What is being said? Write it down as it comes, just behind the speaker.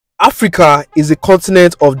Africa is a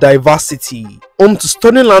continent of diversity, home to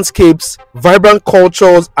stunning landscapes, vibrant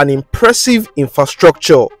cultures, and impressive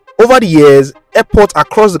infrastructure. Over the years, airports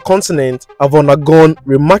across the continent have undergone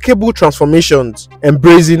remarkable transformations,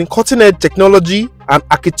 embracing cutting-edge technology and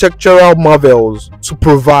architectural marvels to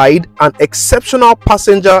provide an exceptional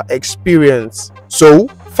passenger experience. So,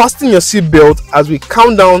 fasten your seatbelt as we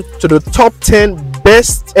count down to the top 10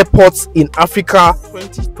 best airports in Africa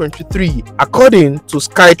 2023 according to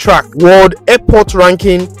Skytrack World Airport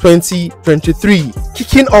Ranking 2023.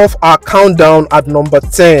 Kicking off our countdown at number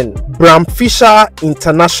 10, Fisher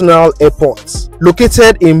International Airport.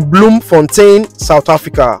 Located in Bloemfontein, South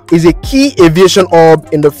Africa, is a key aviation hub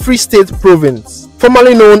in the Free State Province,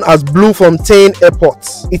 formerly known as Bloemfontein Airport.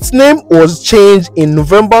 Its name was changed in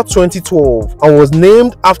November 2012 and was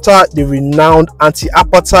named after the renowned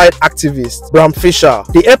anti-apartheid activist Bram Fisher.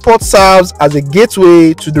 The airport serves as a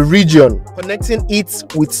gateway to the region, connecting it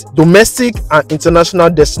with domestic and international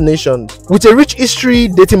destinations. With a rich history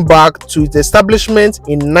dating back to its establishment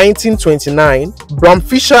in 1929, Bram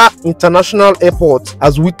Fisher International Airport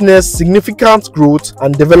has witnessed significant growth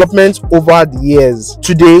and development over the years.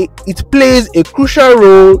 Today, it plays a crucial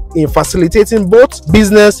role in facilitating both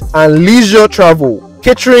business and leisure travel,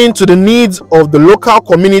 catering to the needs of the local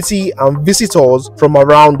community and visitors from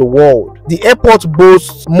around the world. The airport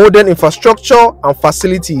boasts modern infrastructure and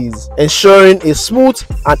facilities, ensuring a smooth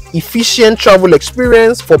and efficient travel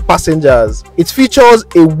experience for passengers. It features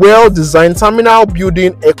a well-designed terminal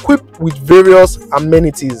building equipped with various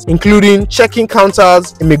amenities, including check-in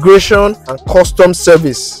counters, immigration and customs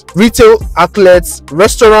service, retail outlets,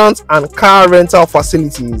 restaurants, and car rental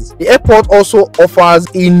facilities. The airport also offers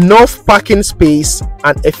enough parking space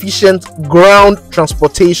and efficient ground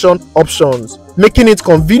transportation options, making it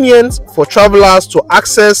convenient for travelers to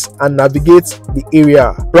access and navigate the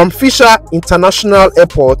area. Fisher International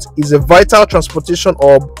Airport is a vital transportation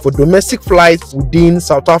hub for domestic flights within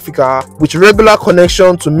South Africa, with regular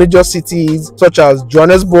connection to major cities such as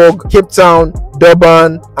Johannesburg, Cape Town,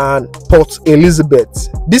 Durban, and Port Elizabeth.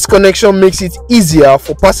 This connection makes it easier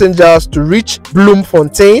for passengers to reach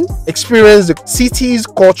Bloemfontein, experience the city's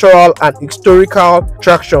cultural and historical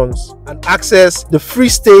attractions, and access the Free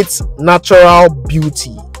State's natural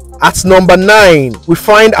beauty. At number 9, we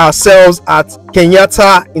find ourselves at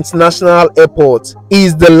Kenyatta International Airport. It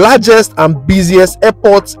is the largest and busiest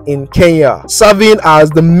airport in Kenya, serving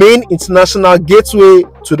as the main international gateway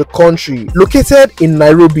to the country. Located in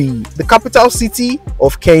Nairobi, the capital city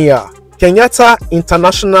of Kenya, Kenyatta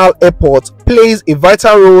International Airport plays a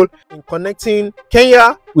vital role in connecting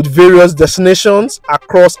Kenya with various destinations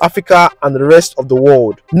across Africa and the rest of the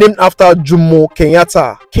world. Named after Jomo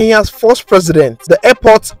Kenyatta, Kenya's first president, the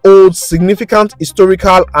airport holds significant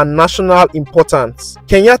historical and national importance.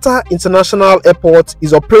 Kenyatta International Airport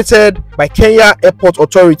is operated by Kenya Airport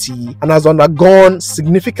Authority and has undergone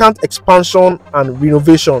significant expansion and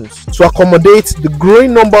renovations to accommodate the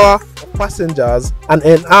growing number of passengers and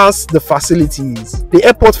enhance the facilities. The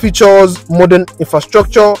airport features modern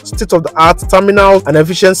infrastructure, state-of-the-art terminals, and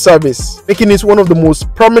efficient service, making it one of the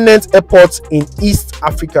most prominent airports in East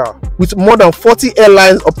Africa. With more than 40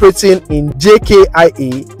 airlines operating in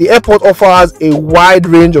JKIA, the airport offers a wide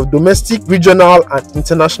range of domestic, regional, and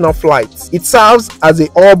international flights. It serves as a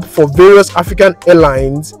hub for various African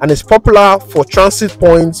airlines and is popular for transit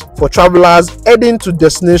points for travelers heading to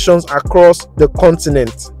destinations across the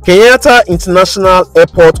continent. Kenyatta International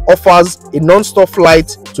Airport offers a non-stop flight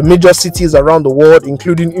to major cities around the world,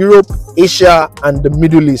 including Europe, Asia, and the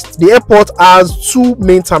Middle East. The airport has two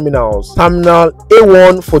main terminals: Terminal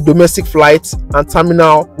A1 for domestic flights and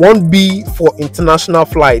Terminal 1B for international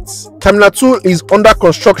flights. Terminal 2 is under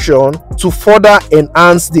construction to further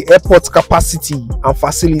enhance the airport's capacity and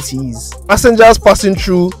facilities. Passengers passing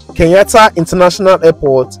through Kenyatta International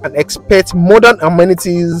Airport can expect modern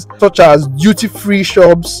amenities such as duty-free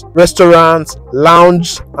shops, restaurants,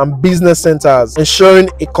 lounge, and business centers, ensuring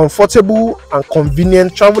a comfortable and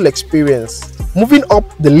convenient travel experience. Moving up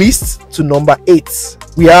the list to number 8,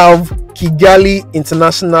 we have Kigali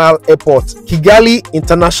International Airport. Kigali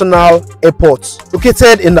International Airport,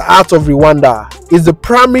 located in the heart of Rwanda, is the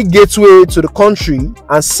primary gateway to the country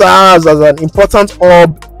and serves as an important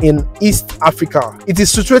hub in East Africa. It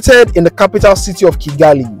is situated in the capital city of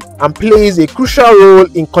Kigali and plays a crucial role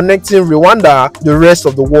in connecting Rwanda to the rest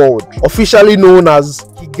of the world. Officially known as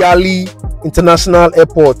Kigali International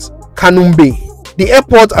Airport, Kanumbe. The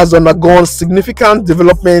airport has undergone significant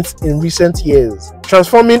development in recent years,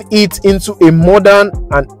 transforming it into a modern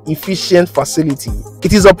and efficient facility.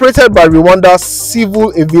 It is operated by Rwanda's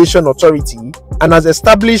Civil Aviation Authority and has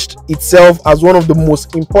established itself as one of the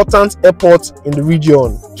most important airports in the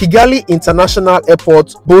region. Kigali International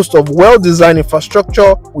Airport boasts of well-designed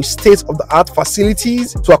infrastructure with state-of-the-art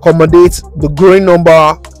facilities to accommodate the growing number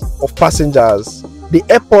of passengers. The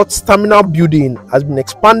airport's terminal building has been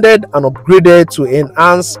expanded and upgraded to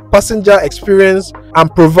enhance passenger experience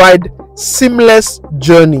and provide seamless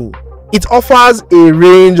journey. It offers a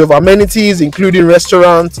range of amenities including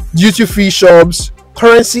restaurants, duty-free shops,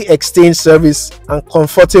 currency exchange service, and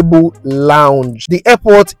comfortable lounge. The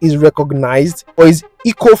airport is recognized for its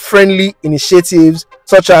eco-friendly initiatives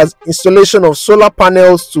such as installation of solar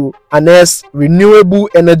panels to harness renewable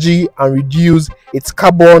energy and reduce its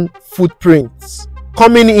carbon footprints.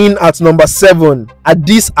 Coming in at number 7,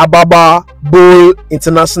 Addis Ababa Bole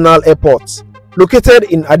International Airport. Located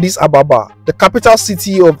in Addis Ababa, the capital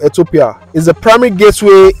city of Ethiopia, is the primary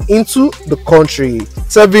gateway into the country,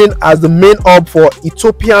 serving as the main hub for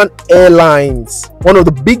Ethiopian Airlines, one of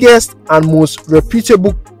the biggest and most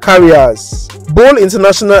reputable carriers. Bole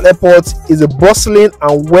International Airport is a bustling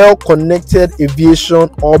and well-connected aviation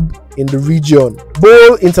hub in the region.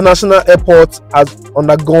 Bole International Airport has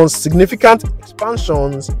undergone significant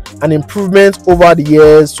expansions and improvements over the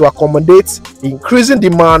years to accommodate the increasing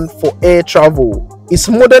demand for air travel. Its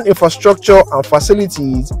modern infrastructure and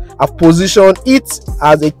facilities have positioned it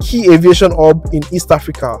as a key aviation hub in East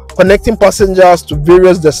Africa, connecting passengers to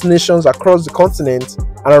various destinations across the continent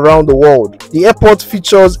and around the world. The airport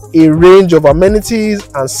features a range of amenities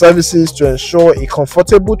and services to ensure a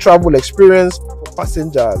comfortable travel experience for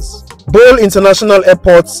passengers. Bole International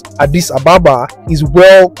Airport, Addis Ababa, is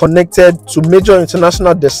well connected to major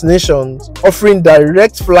international destinations, offering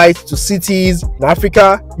direct flights to cities in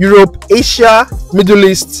Africa, Europe, Asia, Middle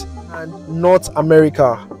East, and North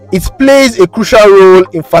America. It plays a crucial role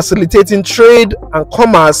in facilitating trade and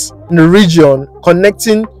commerce in the region,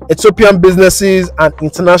 connecting Ethiopian businesses and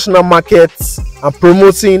international markets and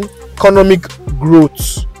promoting economic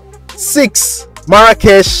growth. 6.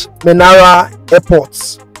 Marrakesh Menara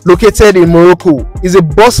Airport. Located in Morocco, is a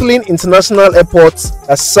bustling international airport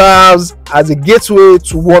that serves as a gateway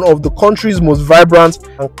to one of the country's most vibrant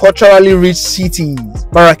and culturally rich cities,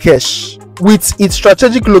 Marrakesh. With its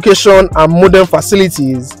strategic location and modern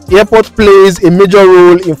facilities, the airport plays a major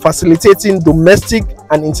role in facilitating domestic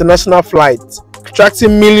and international flights,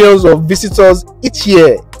 attracting millions of visitors each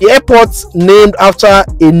year. The airport, named after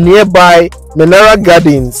a nearby Menara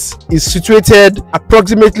Gardens, is situated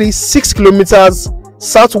approximately 6 kilometers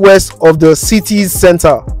southwest of the city's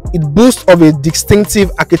center. It boasts of a distinctive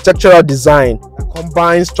architectural design that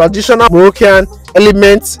combines traditional Moroccan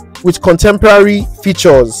elements with contemporary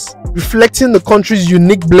features, reflecting the country's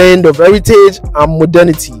unique blend of heritage and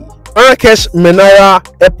modernity. Marrakesh Menara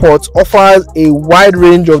Airport offers a wide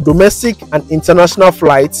range of domestic and international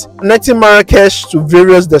flights, connecting Marrakesh to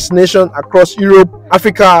various destinations across Europe,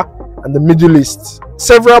 Africa, and the Middle East.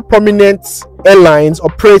 Several prominent airlines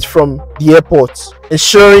operate from the airport,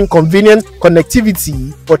 ensuring convenient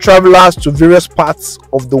connectivity for travelers to various parts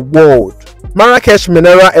of the world. Marrakesh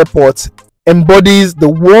Menara Airport embodies the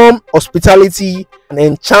warm hospitality and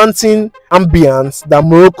enchanting ambience that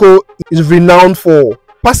Morocco is renowned for.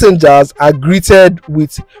 Passengers are greeted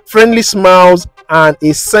with friendly smiles and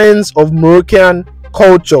a sense of Moroccan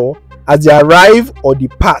culture as they arrive or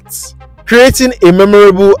depart, creating a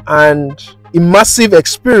memorable and immersive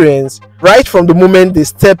experience right from the moment they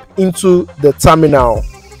step into the terminal.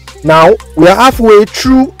 Now we are halfway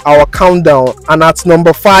through our countdown, and at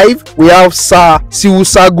number 5 we have Sir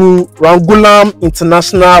Siusagu Rangulam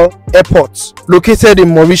International Airport, located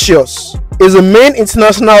in Mauritius. It is the main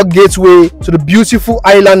international gateway to the beautiful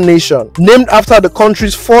island nation, named after the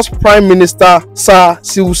country's first Prime Minister, Sir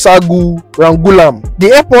Siusagu Rangulam.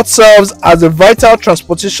 The airport serves as a vital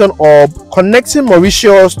transportation hub, connecting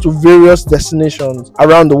Mauritius to various destinations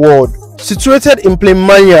around the world. Situated in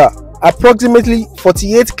Plaine-Maya, approximately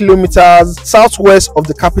 48 kilometers southwest of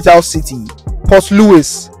the capital city, Port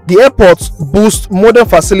Louis, the airport boasts modern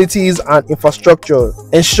facilities and infrastructure,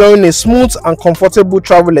 ensuring a smooth and comfortable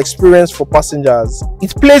travel experience for passengers.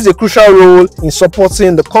 It plays a crucial role in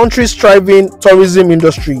supporting the country's thriving tourism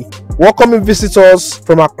industry, welcoming visitors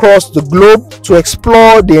from across the globe to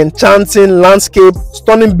explore the enchanting landscape,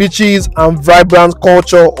 stunning beaches, and vibrant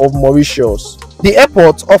culture of Mauritius. The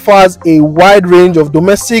airport offers a wide range of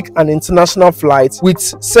domestic and international flights, with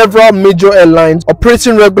several major airlines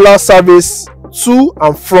operating regular service to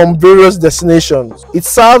and from various destinations. It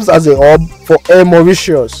serves as a hub for Air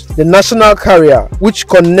Mauritius, the national carrier which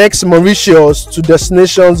connects Mauritius to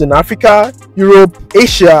destinations in Africa, Europe,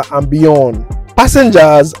 Asia and beyond.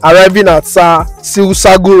 Passengers arriving at Sir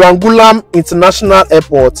Siusagurangulam International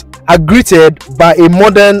Airport are greeted by a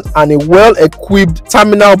modern and a well-equipped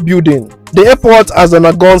terminal building. The airport has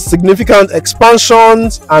undergone significant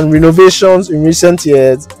expansions and renovations in recent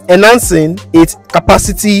years, enhancing its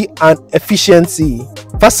capacity and efficiency.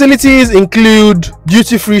 Facilities include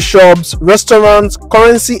duty-free shops, restaurants,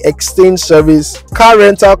 currency exchange service, car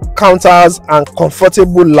rental counters, and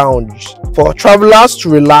comfortable lounge for travelers to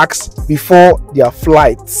relax before their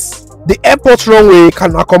flights. The airport runway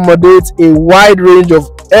can accommodate a wide range of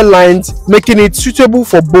airlines, making it suitable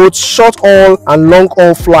for both short-haul and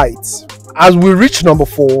long-haul flights. As we reach number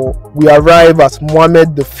 4, we arrive at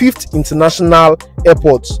Mohammed V International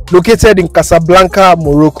Airport, located in Casablanca,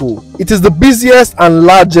 Morocco. It is the busiest and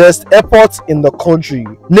largest airport in the country,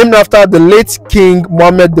 named after the late King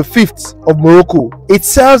Mohammed V of Morocco. It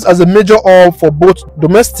serves as a major hub for both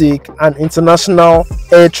domestic and international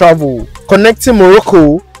air travel, connecting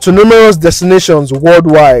Morocco to numerous destinations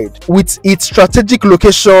worldwide. With its strategic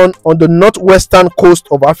location on the northwestern coast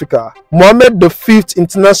of Africa, Mohammed V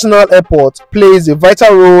International Airport plays a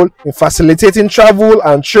vital role in facilitating travel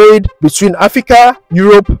and trade between Africa,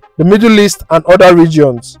 Europe, the Middle East and other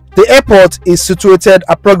regions. The airport is situated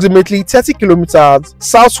approximately 30 kilometers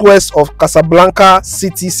southwest of Casablanca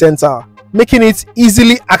city center, making it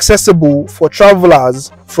easily accessible for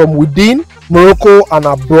travelers from within Morocco and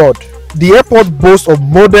abroad. The airport boasts of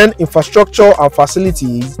modern infrastructure and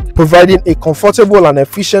facilities, providing a comfortable and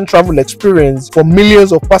efficient travel experience for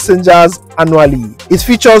millions of passengers annually. It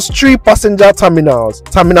features 3 passenger terminals: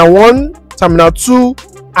 Terminal 1, Terminal 2,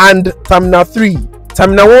 and Terminal 3.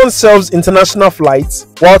 Terminal 1 serves international flights,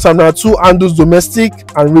 while Terminal 2 handles domestic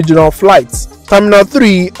and regional flights. Terminal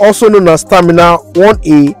 3, also known as Terminal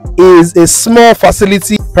 1A, is a small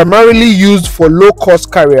facility primarily used for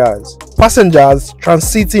low-cost carriers. Passengers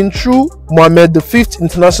transiting through Mohammed V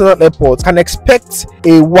International Airport can expect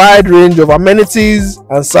a wide range of amenities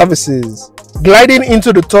and services. Gliding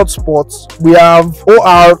into the third spot, we have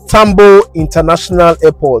OR Tambo International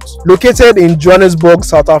Airport, located in Johannesburg,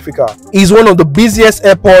 South Africa. It is one of the busiest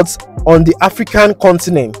airports on the African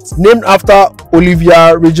continent, named after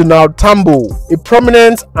Olivier Reginald Tambo, a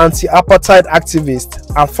prominent anti-apartheid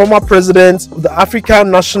activist and former president of the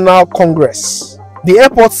African National Congress. The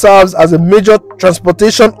airport serves as a major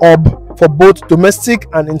transportation hub for both domestic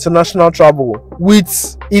and international travel.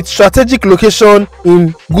 With its strategic location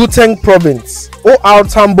in Gauteng province, OR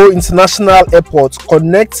Tambo International Airport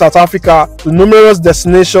connects South Africa to numerous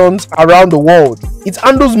destinations around the world. It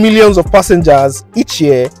handles millions of passengers each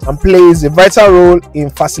year and plays a vital role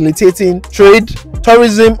in facilitating trade,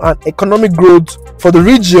 tourism and economic growth for the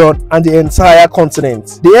region and the entire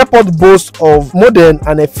continent. The airport boasts of modern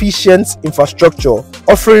and efficient infrastructure,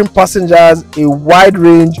 offering passengers a wide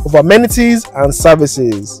range of amenities and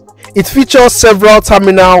services. It features several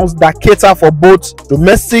terminals that cater for both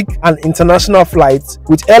domestic and international flights,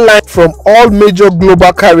 with airlines from all major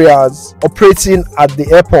global carriers operating at the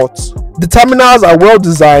airport. The terminals are well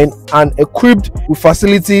designed and equipped with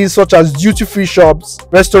facilities such as duty-free shops,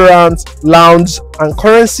 restaurants, lounge, and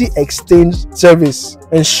currency exchange service,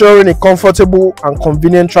 ensuring a comfortable and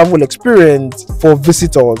convenient travel experience for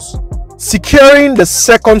visitors. Securing the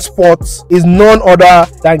second spot is none other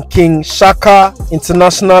than King Shaka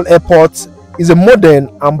International Airport. Is a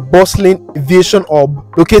modern and bustling aviation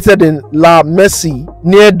hub located in La Mercy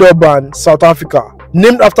near Durban, South Africa.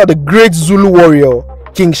 Named after the great Zulu warrior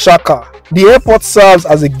King Shaka, the airport serves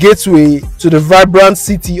as a gateway to the vibrant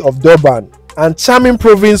city of Durban and charming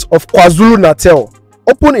province of KwaZulu-Natal.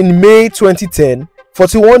 Opened in May 2010,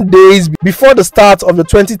 41 days before the start of the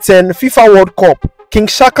 2010 FIFA World Cup, King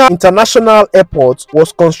Shaka International Airport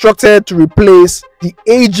was constructed to replace the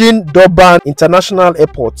aging Durban International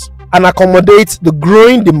Airport and accommodate the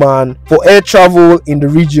growing demand for air travel in the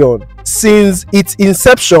region. Since its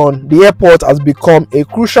inception, the airport has become a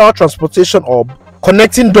crucial transportation hub,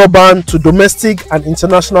 connecting Durban to domestic and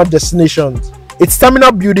international destinations. Its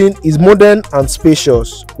terminal building is modern and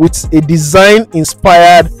spacious, with a design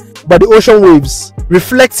inspired by the ocean waves,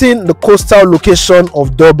 reflecting the coastal location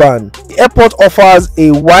of Durban. The airport offers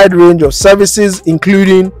a wide range of services,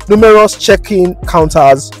 including numerous check-in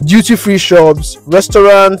counters, duty-free shops,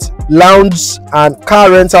 restaurants, lounges, and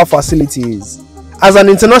car rental facilities. As an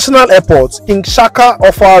international airport, King Shaka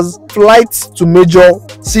offers flights to major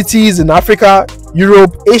cities in Africa,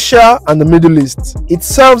 Europe, Asia, and the Middle East. It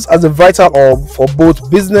serves as a vital hub for both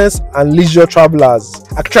business and leisure travelers,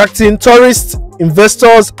 attracting tourists,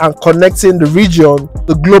 investors, and connecting the region to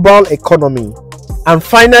the global economy. And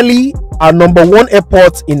finally, our number one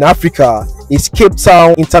airport in Africa is Cape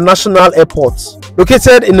Town International Airport.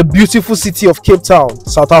 Located in the beautiful city of Cape Town,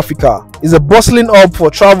 South Africa, is a bustling hub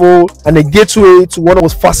for travel and a gateway to one of the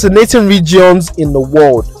most fascinating regions in the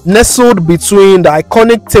world. Nestled between the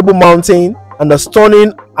iconic Table Mountain and the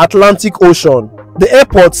stunning Atlantic Ocean, the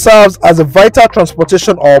airport serves as a vital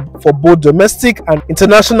transportation hub for both domestic and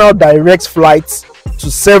international direct flights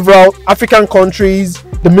to several African countries,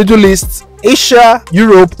 the Middle East, Asia,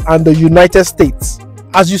 Europe, and the United States.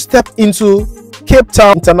 As you step into Cape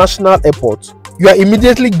Town International Airport, you are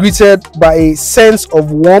immediately greeted by a sense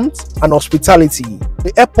of warmth and hospitality.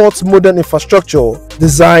 The airport's modern infrastructure,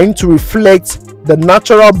 designed to reflect the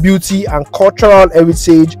natural beauty and cultural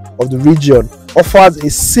heritage of the region, offers a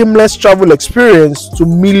seamless travel experience to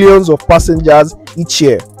millions of passengers each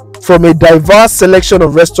year. From a diverse selection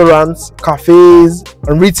of restaurants, cafes,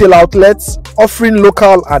 and retail outlets offering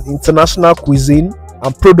local and international cuisine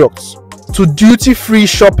and products, to duty-free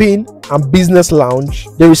shopping and business lounge,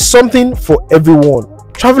 there is something for everyone.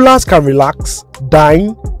 Travelers can relax,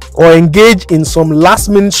 dine, or engage in some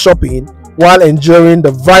last-minute shopping while enjoying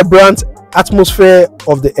the vibrant atmosphere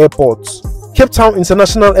of the airport. Cape Town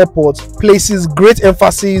International Airport places great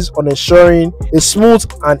emphasis on ensuring a smooth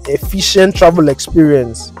and efficient travel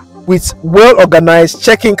experience. With well-organized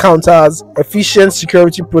check-in counters, efficient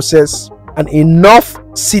security process, and enough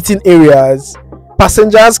seating areas,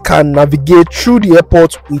 passengers can navigate through the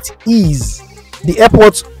airport with ease. The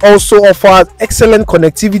airport also offers excellent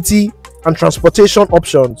connectivity and transportation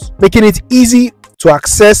options, making it easy to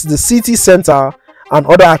access the city center and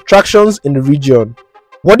other attractions in the region.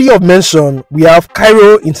 Worthy of mention, we have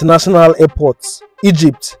Cairo International Airport,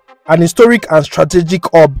 Egypt, an historic and strategic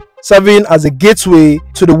hub serving as a gateway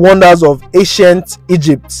to the wonders of ancient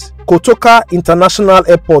Egypt. Kotoka International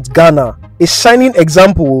Airport, Ghana, a shining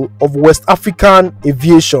example of West African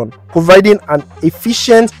aviation, providing an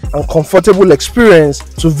efficient and comfortable experience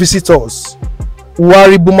to visitors.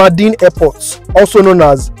 Ouari Boumediene Airport, also known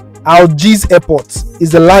as Algiers Airport,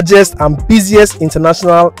 is the largest and busiest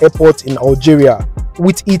international airport in Algeria.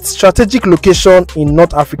 With its strategic location in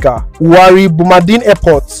North Africa, Ouari Boumediene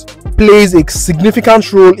Airport plays a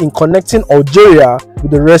significant role in connecting Algeria with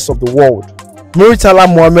the rest of the world. Murtala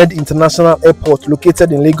Mohammed International Airport,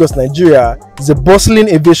 located in Lagos, Nigeria, is a bustling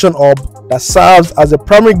aviation hub that serves as a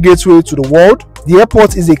primary gateway to the world. The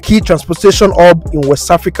airport is a key transportation hub in West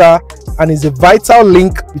Africa and is a vital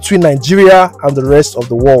link between Nigeria and the rest of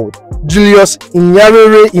the world. Julius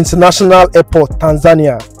Nyerere International Airport,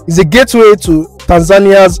 Tanzania, is a gateway to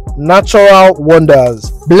Tanzania's natural wonders,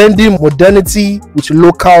 blending modernity with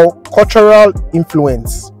local cultural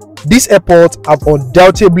influence. These airports have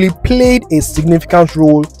undoubtedly played a significant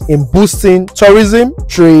role in boosting tourism,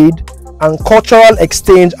 trade, and cultural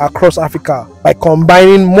exchange across Africa by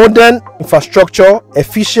combining modern infrastructure,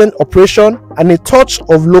 efficient operation, and a touch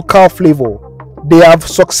of local flavor. They have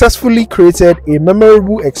successfully created a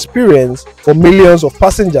memorable experience for millions of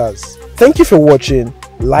passengers. Thank you for watching.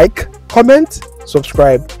 Like, comment,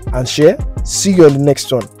 subscribe, and share. See you on the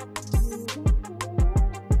next one.